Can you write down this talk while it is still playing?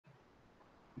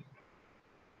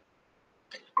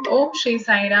Oh, Shri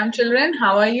Sai Ram children,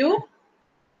 how are you?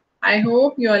 I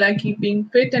hope you all are keeping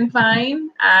fit and fine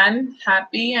and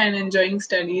happy and enjoying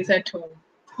studies at home.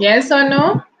 Yes or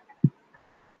no?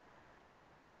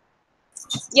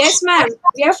 Yes, ma'am.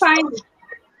 We are fine.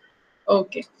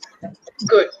 Okay,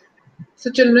 good. So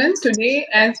children, today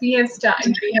as we have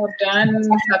done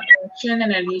subtraction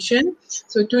and addition.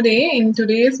 So today in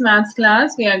today's maths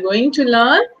class, we are going to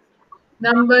learn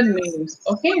number names.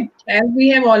 Okay, as we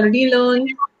have already learned,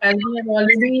 as we have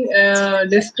already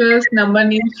discussed number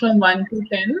names from 1 to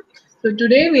 10. So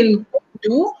today we'll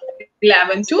do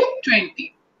 11 to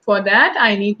 20. For that,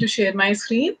 I need to share my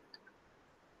screen.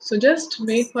 So just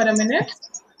wait for a minute.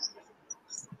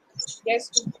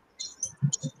 Yes.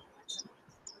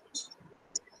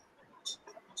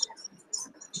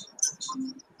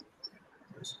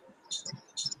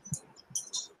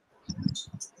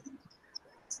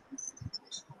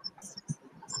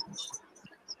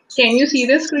 Can you see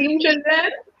the screen,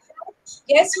 children?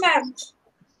 Yes, ma'am.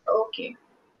 Okay,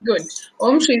 good.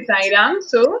 Om Shri Sai Ram.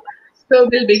 So we'll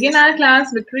begin our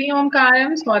class with three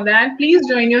Omkarams. For that, please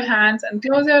join your hands and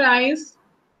close your eyes.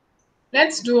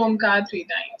 Let's do Omkar three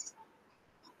times.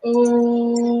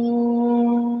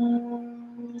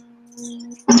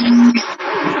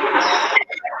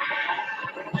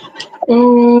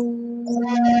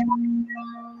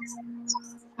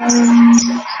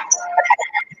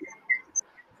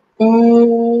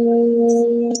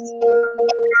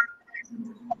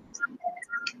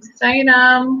 Sai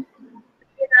Ram.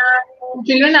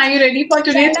 Children, are you ready for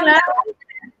today's Sainam, class? ma'am.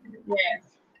 Yes.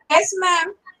 Yes,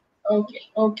 ma'am. Okay,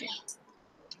 okay.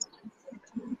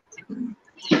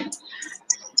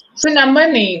 So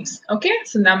number names, okay?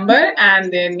 So number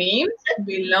and their names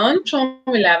we learn from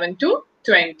 11 to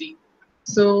 20.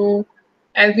 So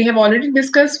as we have already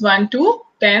discussed 1 to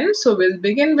 10, so we'll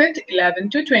begin with 11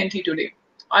 to 20 today.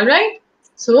 All right?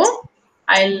 So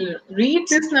I'll read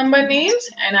these number names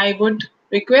and I would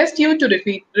request you to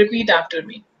repeat after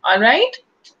me. All right?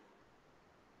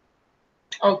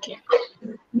 Okay.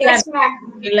 11. Yes,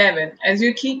 ma'am. 11. As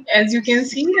you can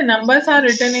see, the numbers are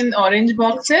written in orange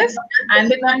boxes and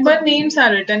the number names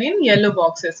are written in yellow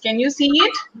boxes. Can you see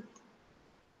it?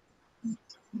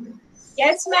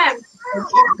 Yes, ma'am.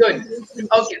 Okay, good.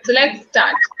 Okay, so let's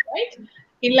start. Right?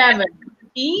 11.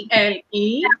 ELEVEN.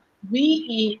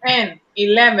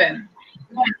 11.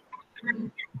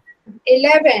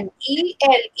 11.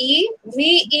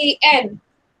 ELEVEN.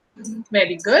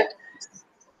 Very good.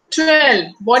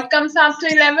 12. What comes after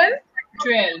 11?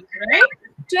 12, right?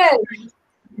 12.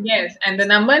 Yes, and the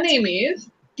number name is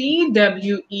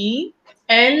TWELVE.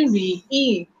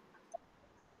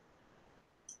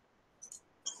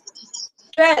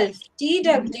 12.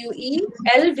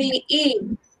 TWELVE.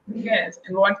 Yes,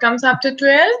 and what comes after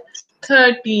 12?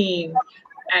 13.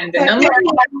 And the number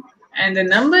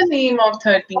 13. name of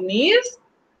 13 is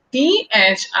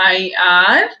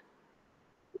THIR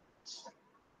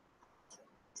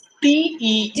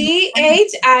TEE.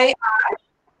 THIR.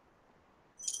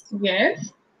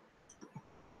 Yes.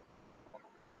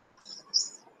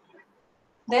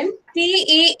 Then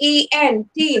TEEN.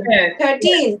 Teen. Yes.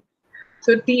 13.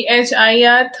 So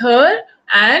THIR third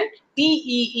and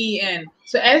TEEN.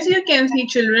 So as you can see,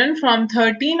 children, from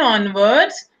 13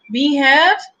 onwards, we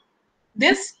have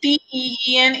this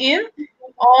TEEN in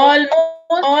almost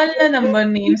all the number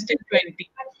names till 20,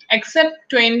 except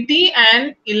 20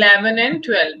 and 11 and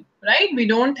 12. Right? We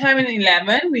don't have in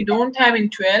 11, we don't have in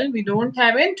 12, we don't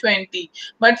have in 20.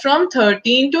 But from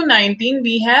 13 to 19,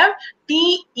 we have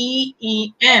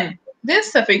TEEN.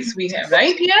 This suffix we have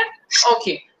right here.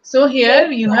 Okay. So Yes,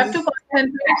 here you have ma'am. to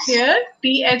concentrate here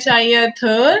THIR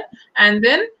third and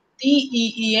then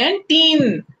TEEN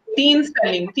teen. Teen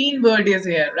spelling, teen word is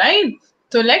here, right?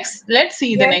 So let's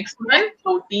see the Yes. next one.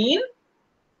 14.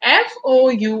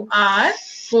 FOUR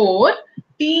 4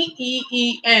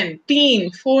 TEEN.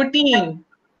 Teen. 14.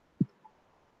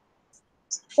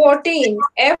 14.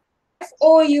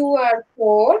 FOUR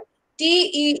 4.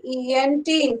 TEEN.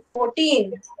 Teen.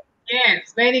 14.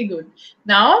 Yes, very good.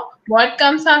 Now what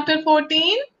comes after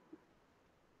 14?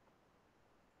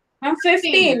 And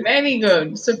 15. 15. Very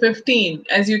good. So 15.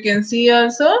 As you can see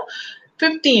also,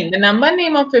 15. The number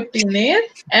name of 15 is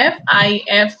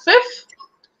FIF.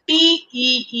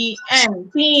 TEEN.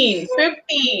 Teen.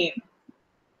 15.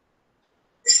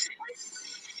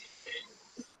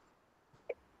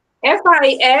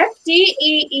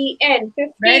 FIFTEEN.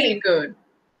 15. Very good.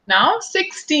 Now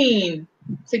 16.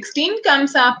 16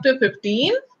 comes after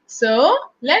 15. So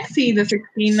let's see the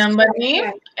 16 number Yes, name.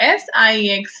 ma'am.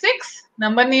 SIX 6.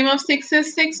 Number name of 6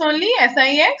 is 6 only.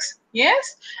 SIX.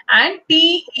 Yes. And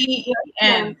Yes,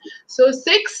 ma'am. TEEN. So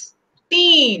 6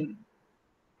 teen.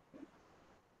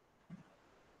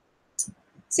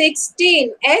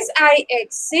 16. SIX.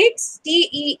 6.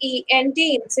 TEEN.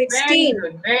 Teen. Very 16.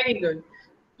 good, very good.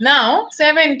 Now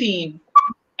 17.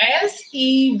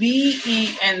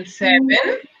 SEVEN 7.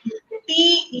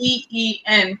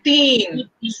 TEEN teen.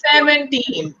 17.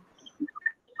 SEVEN.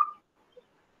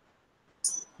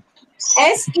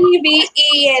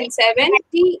 7.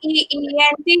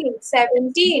 TEEN. Teen.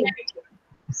 17.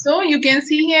 So you can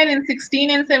see here in 16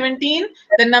 and 17,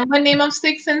 the number name of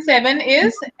 6 and 7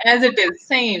 is as it is,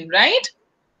 same, right?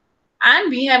 And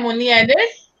we have only added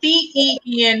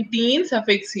TEEN teen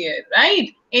suffix here, right?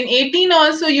 In 18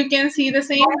 also you can see the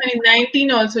same, and in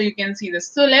 19 also you can see this.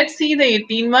 So let's see the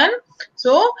 18 one.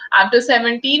 So after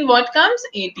 17, what comes?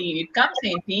 18. It comes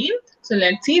 18. So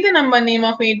let's see the number name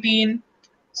of 18.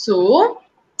 So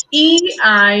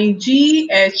EIGHT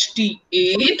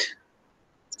 8.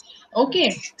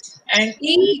 Okay. And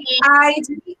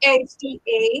EIGHT.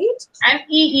 8. and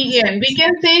EEN. We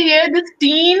can say here this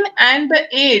teen and the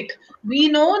 8. We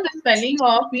know the spelling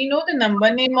of, we know the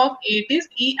number name of 8 is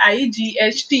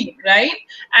EIGHT, right?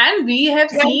 And we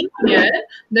have Yes. seen here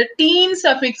the teen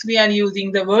suffix we are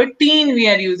using, the word teen we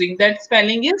are using, that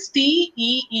spelling is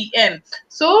TEEN.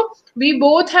 So we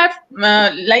both have,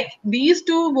 like these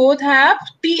two both have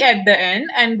T at the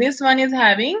end, and this one is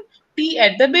having T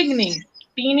at the beginning.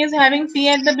 Teen is having T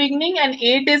at the beginning and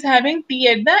 8 is having T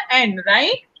at the end,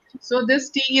 right? So this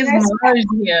T is Yes, merged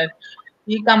here.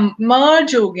 ये कम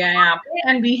merge हो गया है यहाँ पे,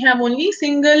 and we have only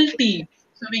single T.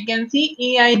 So we can see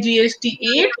EIGHT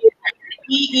 8,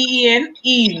 EEN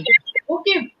EEN.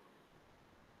 Okay.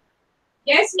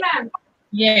 yes, ma'am.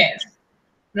 Yes.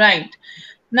 Right.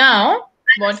 Now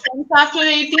what comes after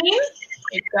 18?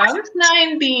 It comes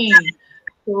 19.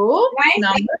 So 19.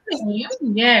 number name,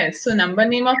 yes. So number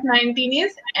name of 19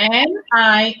 is NINE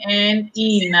 9.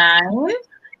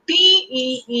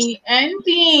 TEEN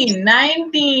 19. NINE. 9.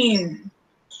 TEEN.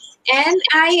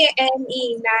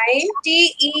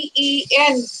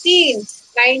 Teen.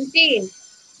 19.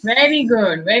 Very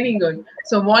good, very good.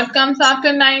 So what comes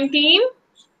after 19?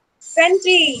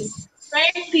 20.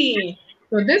 20.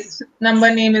 So this number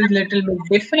name is little bit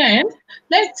different.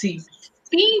 Let's see.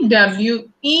 TWENTY.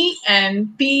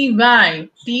 TWEN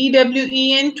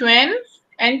 20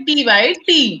 and TY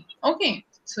T. Okay.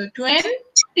 So 20.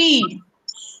 TWENTY.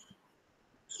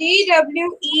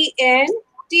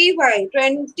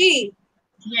 20.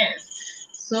 Yes.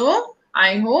 So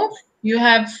I hope you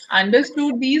have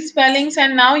understood these spellings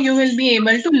and now you will be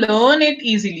able to learn it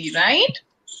easily, right?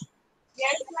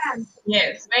 Yes, ma'am.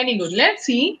 Yes, very good. Let's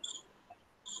see.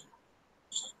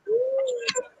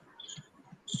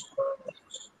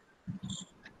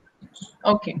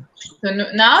 Okay. So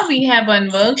now we have one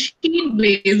worksheet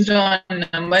based on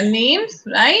number names,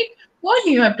 right? What do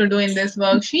you have to do in this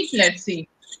worksheet? Let's see.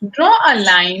 Draw a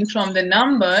line from the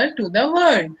number to the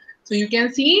word. So you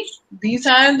can see these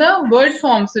are the word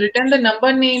forms. So written the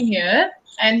number name here,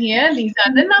 and here these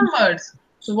are the numbers.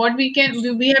 So what we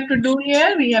have to do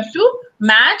here, we have to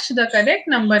match the correct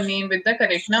number name with the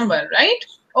correct number, right?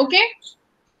 Okay.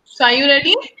 So are you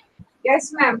ready?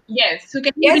 Yes, ma'am. Yes. So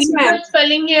can you Yes, read ma'am. the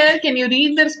spelling here? Can you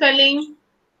read the spelling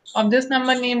of this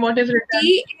number name? What is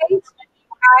written?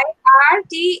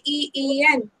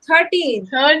 THIRTEEN. 13.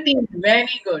 13. Very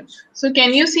good. So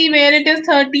can you see where it is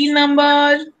 13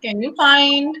 number? Can you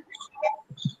find?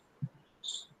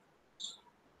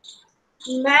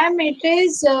 Ma'am, it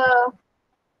is ma'am,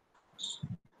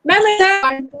 it is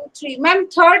 1, 2, 3. Ma'am,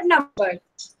 third number.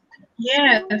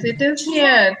 Yes, it is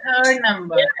here. Third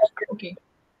number. Okay.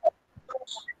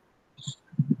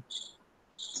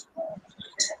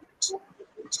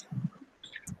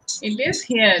 It is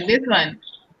here. This one.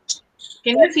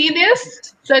 Can you see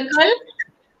this circle?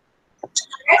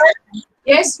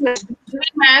 Yes, ma'am. Do we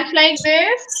match like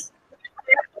this?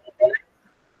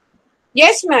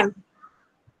 Yes, ma'am.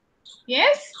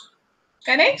 Yes?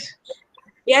 Correct?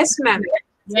 Yes, ma'am.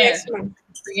 Yes. Yes, ma'am.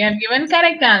 We have given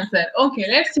correct answer. Okay,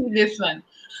 let's see this one.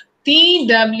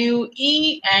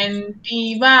 TWENTY.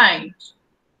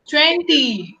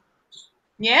 20.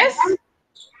 Yes?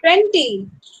 20.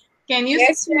 Can you see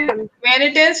Yes, ma'am. where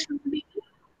it is?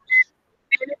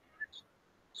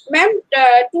 Ma'am,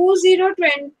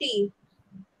 2020.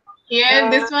 Here,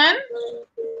 this one?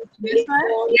 3, This one?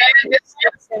 4, Yeah, 5, this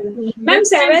 6, 7. one. Ma'am,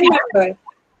 This one. 7 number.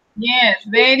 Yes,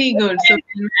 very good. So,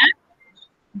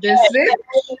 this way,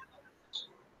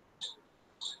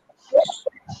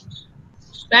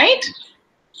 right?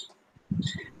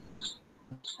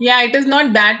 Yeah, it is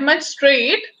not that much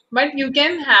straight, but you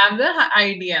can have the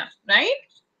idea, right?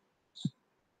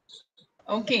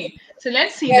 Okay, so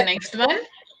let's see the Yes. next one.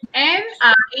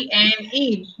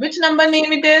 N-I-N-E. Which number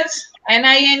name it is?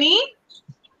 N-I-N-E?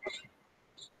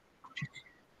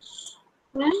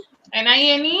 Hmm?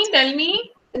 N-I-N-E, tell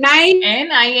me. 19.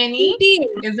 N-I-N-E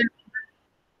is the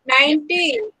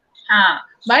 19.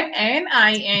 but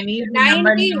N-I-N-E is the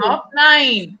number name 19. of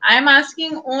 9. I am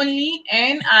asking only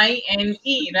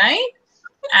N-I-N-E, right?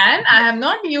 And I have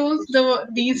not used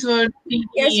these words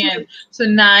Yes, T-E-N. ma'am. So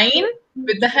 9,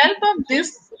 with the help of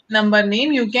this number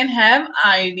name, you can have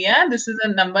idea. This is a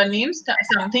number name,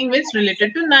 something which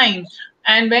related to 9.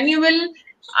 And when you will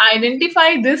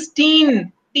identify this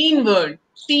teen word,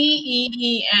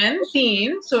 T-E-E-N,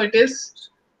 teen, so it is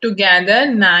together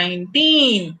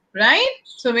 19, right?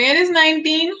 So where is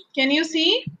 19? Can you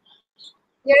see?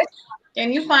 Yes.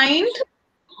 Can you find?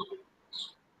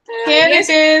 Here it Yes,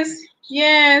 is.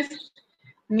 Yes.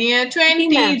 Near 20,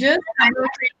 ma'am. just below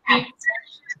 20.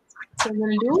 So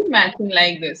we'll do matching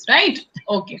like this, right?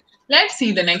 Okay. Let's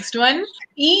see the next one.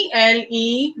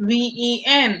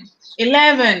 E-L-E-V-E-N.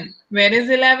 11. Where is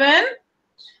 11?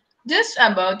 Just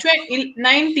about 20,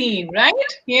 19, right?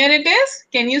 Here it is.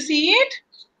 Can you see it?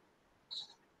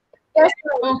 Yes,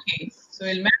 ma'am. Okay. So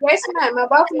we'll match. Yes, ma'am.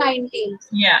 Above 19.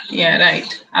 Yeah,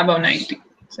 right. Above 90.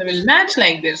 So we'll match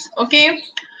like this. Okay.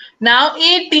 Now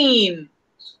 18.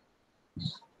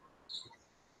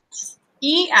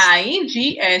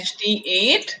 E-I-G-H-T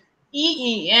 8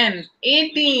 E-E-N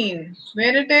 18.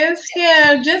 Where it is?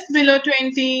 Here, just below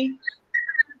 20.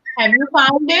 Have you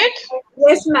found it?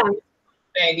 Yes, ma'am.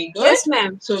 Very good. Yes,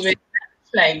 ma'am. So we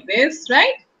like this,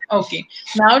 right? Okay.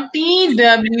 Now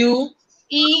T-W-E-L-V-E.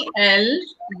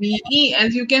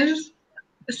 As you can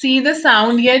see the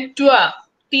sound here, twa.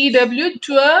 T-W,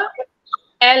 twa,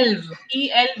 elv.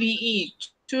 E-L-V-E.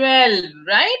 12,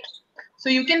 right? So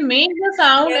you can make the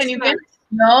sound and Yes, you can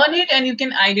ma'am. learn it and you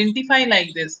can identify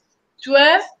like this.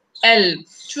 12, L,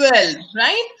 12,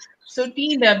 right? So Yes.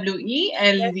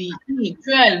 T-W-E-L-V-E,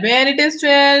 12. Where it is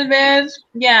 12? Where?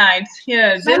 Yeah, it's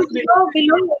here. Ma'am, Just below.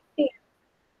 below 80.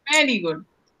 Very good.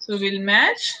 So we'll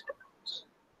match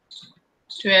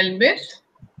 12 with.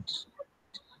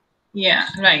 Yeah,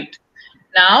 right.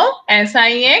 Now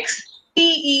Sixteen.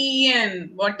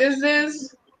 What is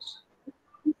this?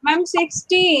 Ma'am,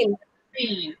 16.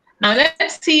 16. Now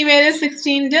let's see where is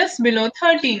 16, just below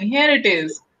 13. Here it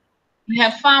is. We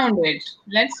have found it.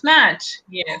 Let's match.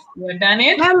 Yes, you have done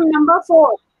it. Ma'am, number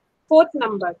 4. Fourth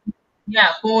number.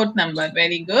 Yeah, fourth number.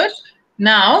 Very good.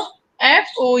 Now,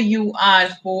 Four,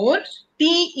 4,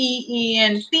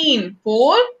 Teen, teen,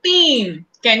 14.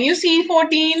 Can you see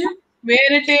 14? Where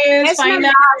it is? Yes, ma'am. Find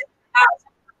out. Last. Last.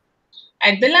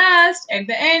 At the last, at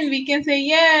the end, we can say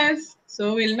yes.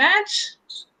 So we'll match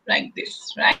like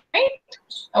this, right?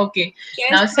 Okay.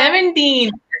 Now Yes, ma'am.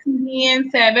 17.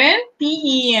 Teen, 7,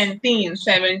 Teen, teen,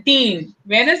 17.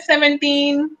 Where is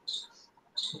 17?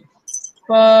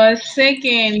 Per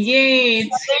second. Yay,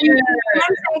 it's 17. here.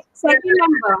 Ma'am, second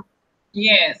number.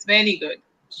 Yes, very good.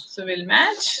 So we'll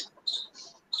match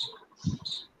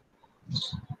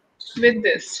with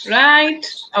this, right?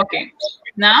 Okay.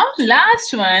 Now,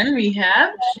 last one we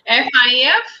have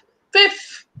FIF,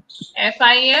 fifth.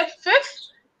 FIF, fifth.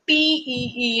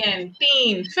 TEEN,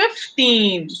 teen,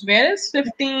 15. Where is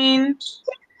 15?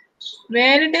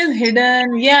 Where it is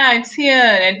hidden? Yeah, it's here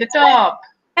at the top.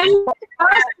 Then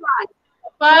first one.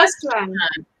 First First one.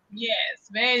 one. Yes,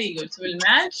 very good. So we'll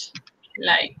match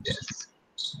like this.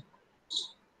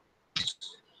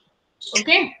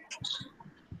 Okay.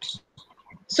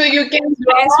 So you can Yes,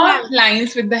 draw ma'am.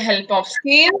 lines with the help of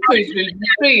scale, so it will be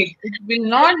straight. It will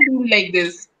not be like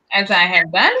this as I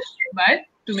have done, but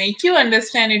to make you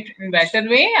understand it in better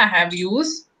way, I have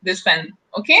used this pen.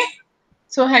 Okay.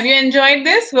 So have you enjoyed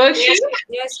this Yes, worksheet?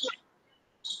 yes, ma'am.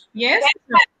 Yes. Yes,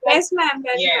 ma'am. Yes, ma'am.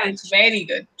 Very Yes, much. very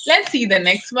good. Let's see the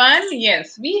next one.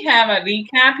 Yes, we have a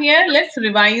recap here. Let's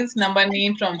revise number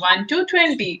name from 1 to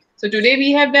 20. So today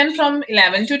we have done from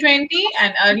 11 to 20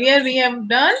 and earlier we have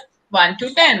done 1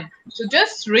 to 10. So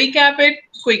just recap it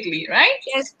quickly, right?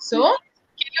 Yes, So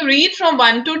can you read from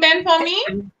 1 to 10 for yes, me?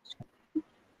 ma'am.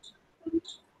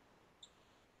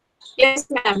 Yes,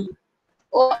 ma'am.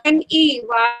 ONE 1.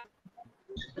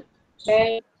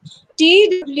 Then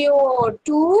TWO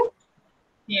 2.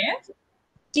 Yes,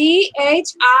 THREE very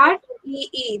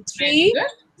 3. good.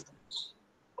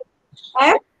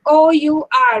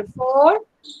 FOUR 4.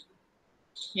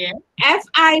 Yes,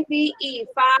 FIVE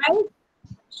 5.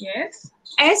 yes,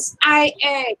 SIX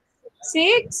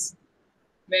 6.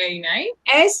 very nice.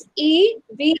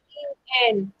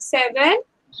 SEVEN 7.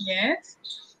 Yes,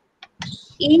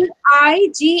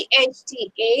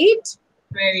 EIGHT 8.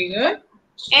 very good.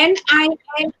 NINE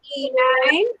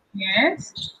 9.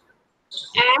 Yes,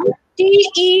 And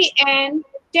Ten.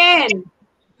 10.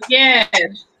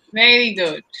 Yes, very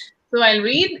good. So I'll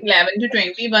read 11 to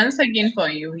 20 once again for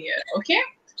you here. Okay,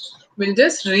 we'll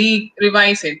just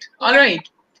revise it. All Yes. right.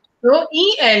 So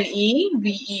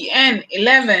ELEVEN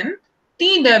 11,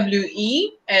 TWELVE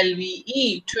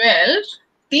 12,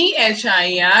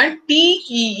 THIRTEEN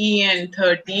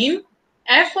 13,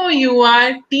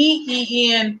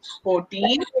 FOURTEEN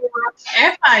 14,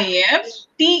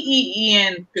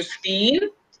 FIFTEEN 15,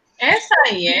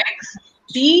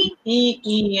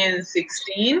 SIXTEEN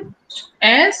 16,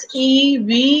 SEVEN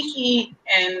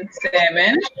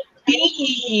 7,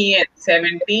 TEEN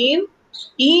 17,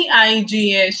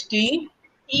 EIGST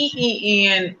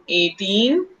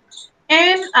 18,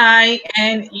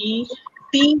 NINETEEN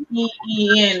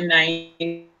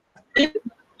 19,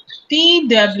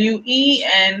 TWENTY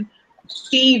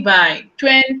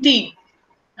 20.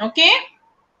 Okay?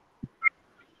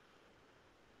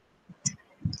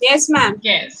 Yes, ma'am.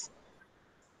 Yes.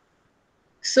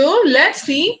 So let's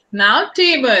see now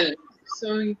table.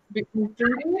 So in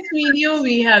previous video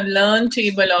we have learned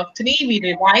table of 3. We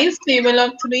revised table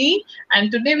of 3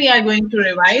 and today we are going to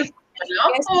revise table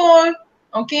of Yes, ma'am.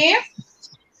 4. Okay?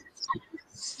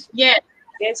 Yes.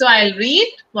 Yes, So ma'am. I'll read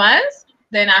once,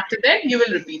 then after that you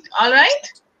will repeat. All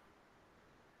right?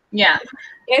 Yeah.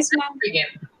 Yes, Let's ma'am. begin.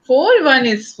 4 1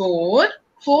 is 4,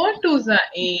 4 2s are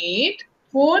 8,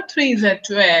 4 3s are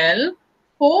 12,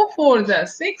 4 4s are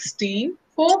 16,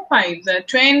 4 5s are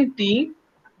 20,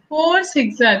 4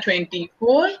 6 are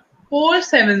 24, 4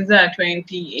 7s are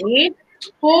 28,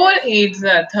 4 8s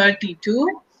are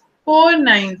 32, 4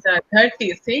 9s are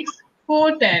 36,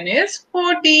 4 10 is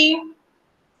 40.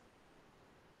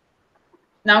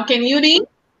 Now can you read?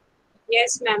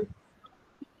 Yes, ma'am.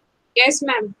 Yes,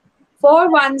 ma'am. Four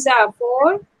ones are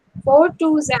 4, 4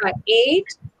 twos are 8,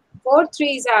 4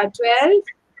 threes are 12,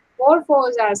 4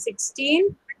 fours are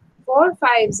 16, 4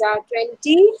 fives are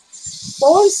 20,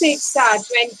 4 six are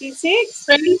 26,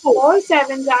 24. 4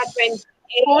 sevens are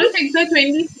 4 28, 6 are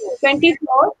 24.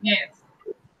 24, Yes.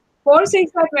 4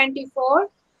 six are 24,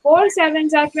 4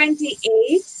 sevens are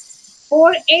 28,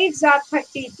 4 eights are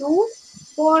 32,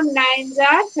 4 nines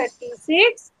are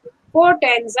 36, 4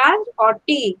 tens are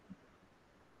 40.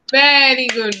 Very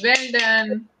good. Well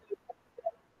done.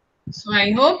 So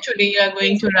I hope today you are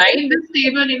going to write this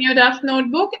table in your rough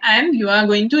notebook and you are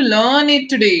going to learn it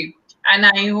today. And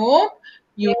I hope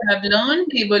you Yes, have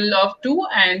learned table of 2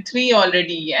 and 3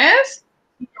 already. Yes?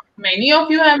 Many of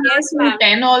you have learned yes, till ma'am.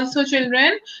 10 also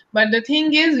children. But the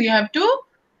thing is you have to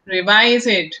revise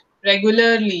it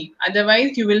regularly.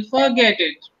 Otherwise you will forget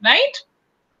it. Right?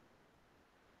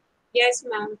 Yes,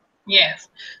 ma'am. Yes.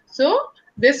 So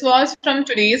this was from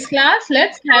today's class.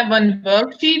 Let's have one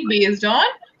worksheet based on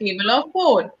table of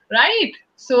 4, right?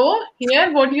 So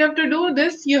here what you have to do,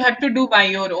 this you have to do by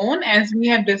your own as we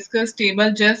have discussed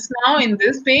table just now in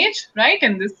this page, right?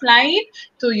 In this slide.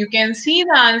 So you can see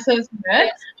the answers here.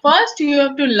 Yes, First you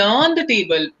have to learn the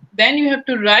table. Then you have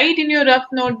to write in your rough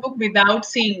notebook without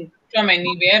seeing from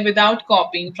anywhere, without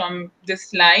copying from this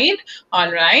slide.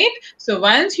 All right. So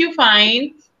once you feel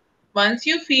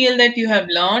that you have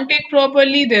learned it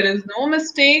properly, there is no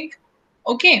mistake.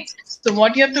 Okay, so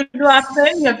what you have to do after,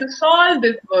 you have to solve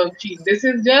this worksheet. This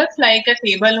is just like a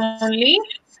table only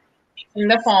in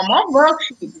the form of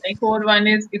worksheet. Like 4 1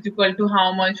 is equal to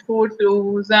how much, 4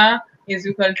 2s are is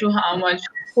equal to how much,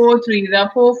 4 3s are,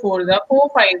 4 4s are,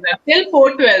 4 5s are, till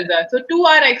 4 12s are. So 2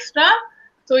 are extra.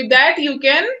 So that you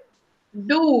can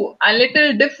do a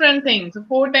little different things. So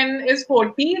 410 is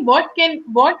 40. What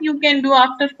you can do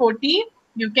after 40?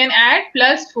 You can add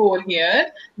plus 4 here.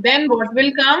 Then what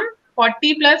will come?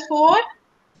 40 plus 4,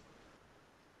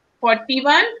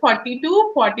 41,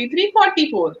 42, 43,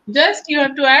 44. Just you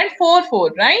have to add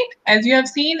 4, right? As you have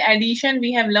seen addition,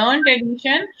 we have learned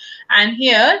addition, and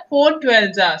here 4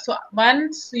 12s are. So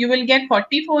once you will get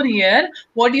 44 here,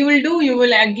 what you will do? You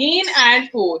will again add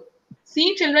 4.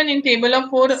 See children, in table of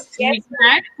 4, we yes, can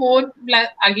ma'am. add 4 plus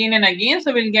again and again.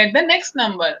 So we'll get the next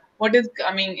number. What is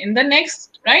coming in the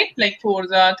next, right? Like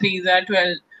 4s are, 3s are,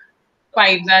 12,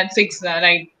 5s are, 6s are,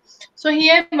 right? So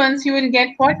here once you will get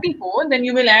 44, then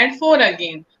you will add 4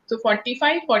 again. So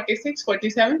 45, 46,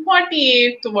 47,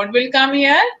 48. So what will come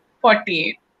here?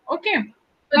 48. Okay.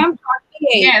 So, Ma'am,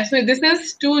 48. yeah, so this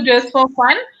is 2 just for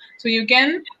fun. So you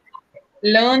can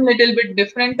learn little bit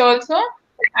different also.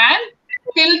 And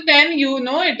till 10, you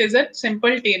know it is a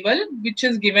simple table which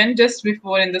is given just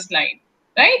before in the slide,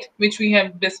 right? Which we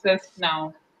have discussed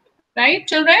now. Right,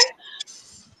 children?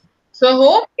 So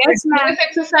hope you will Yes, do ma'am. this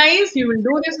exercise, you will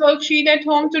do this worksheet at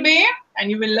home today,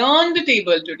 and you will learn the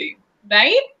table today,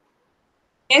 right?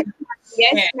 Yes,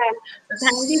 Yes. yes, ma'am. So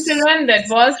thank you, children. That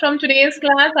was from today's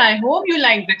class. I hope you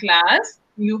like the class.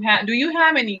 Do you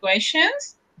have any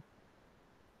questions?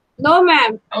 No,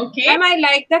 ma'am. Okay. Ma'am, I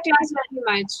like the class very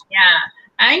much. Yeah.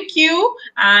 Thank you.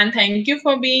 And thank you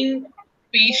for being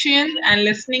patient and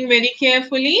listening very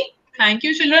carefully. Thank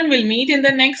you, children. We'll meet in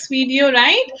the next video,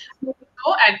 right?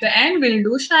 So at the end, we'll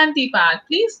do Shanti part.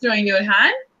 Please join your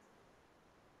hand.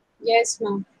 Yes,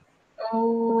 ma'am.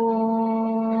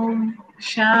 Om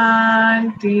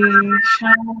Shanti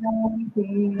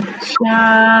Shanti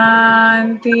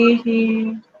Shanti.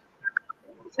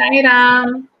 Sai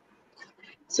Ram.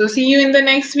 So see you in the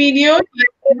next video.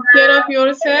 Take care of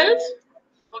yourself.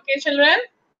 Okay, children?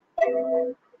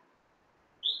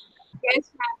 Yes,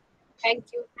 ma'am. Thank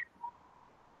you.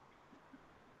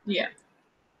 Yeah.